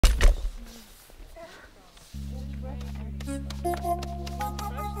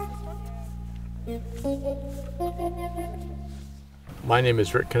My name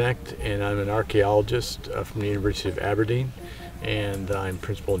is Knecht, and I'm an archaeologist from the University of Aberdeen, and I'm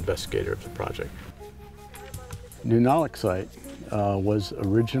principal investigator of the project. Nunalleq site was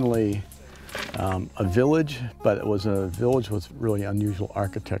originally a village, but it was a village with really unusual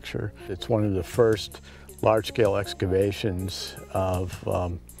architecture. It's one of the first large-scale excavations of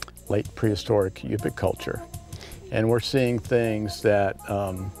late prehistoric Yupik culture. And we're seeing things that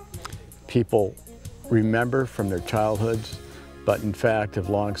people remember from their childhoods, but in fact have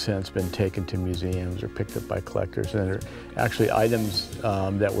long since been taken to museums or picked up by collectors. And they're actually items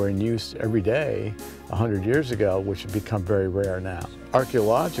that were in use every day 100 years ago, which have become very rare now.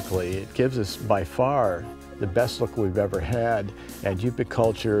 Archeologically, it gives us by far the best look we've ever had at Yupik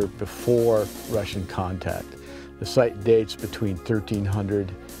culture before Russian contact. The site dates between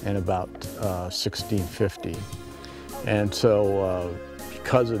 1300 and about 1650. And so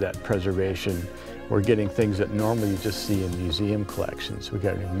because of that preservation, we're getting things that normally you just see in museum collections. We've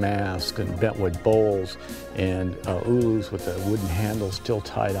got masks and bentwood bowls and ulus with the wooden handles still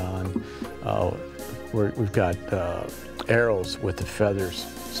tied on. We've got arrows with the feathers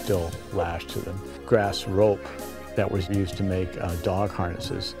still lashed to them. Grass rope that was used to make dog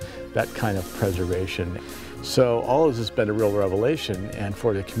harnesses, that kind of preservation. So all of this has been a real revelation, and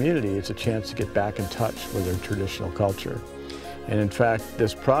for the community, it's a chance to get back in touch with their traditional culture. And in fact,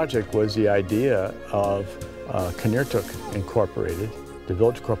 this project was the idea of Knecht Incorporated, the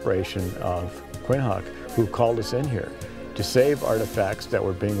village corporation of Quinhagak, who called us in here to save artifacts that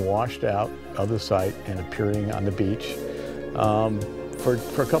were being washed out of the site and appearing on the beach for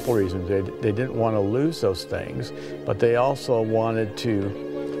a couple reasons. They didn't want to lose those things, but they also wanted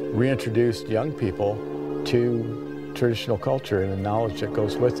to reintroduce young people to traditional culture and the knowledge that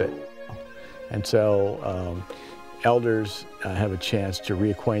goes with it. And so elders have a chance to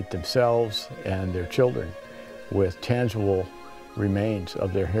reacquaint themselves and their children with tangible remains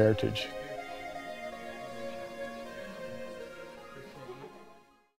of their heritage.